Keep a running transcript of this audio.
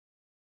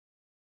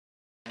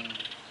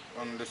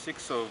On the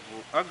 6th of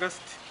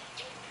August,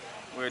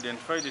 we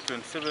identified a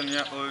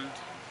 27-year-old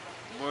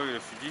boy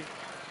refugee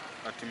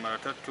at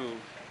Maratatu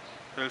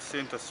Health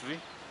Center 3.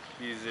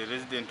 He is a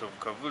resident of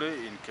Kikuube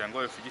in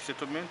Kyangwali refugee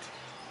settlement.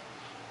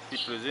 He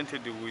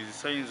presented with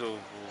signs of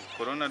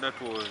corona, that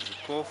was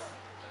cough,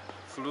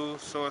 flu,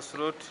 sore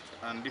throat,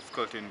 and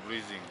difficulty in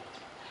breathing.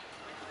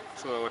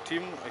 So our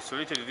team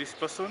isolated this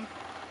person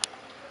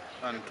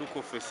and took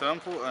off a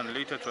sample and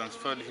later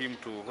transferred him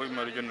to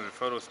Hoima Regional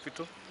Referral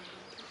Hospital,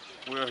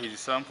 where his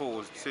sample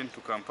was sent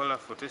to Kampala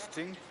for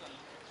testing.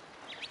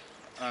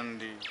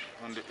 And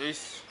on the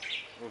 8th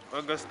of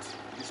August,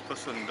 this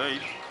person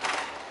died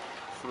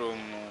from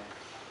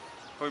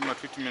Hoima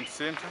Treatment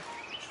Center.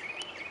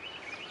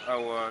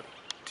 Our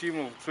team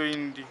of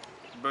trained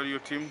burial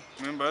team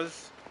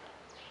members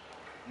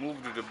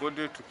moved the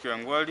body to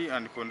Kyangwali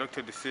and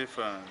conducted a safe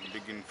and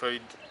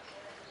dignified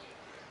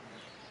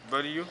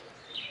burial.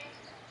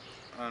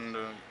 And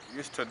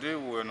yesterday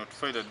we were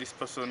notified that this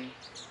person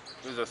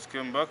results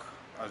came back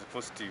as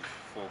positive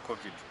for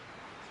COVID.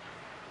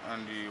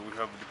 And we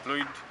have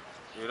deployed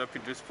a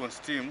rapid response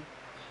team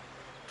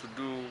to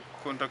do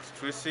contact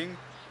tracing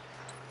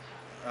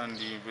and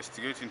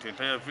investigate into the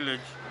entire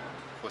village,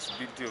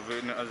 possibility of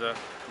any other,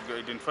 to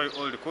identify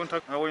all the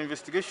contacts. Our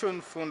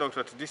investigation found out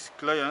that this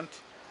client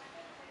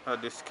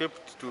had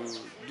escaped to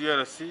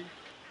DRC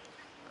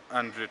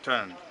and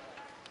returned.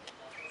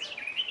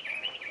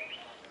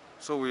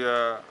 So we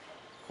are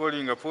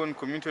calling upon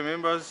community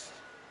members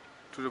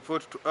to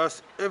report to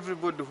us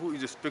everybody who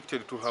is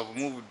expected to have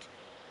moved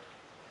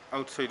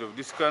outside of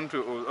this country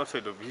or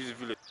outside of his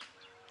village.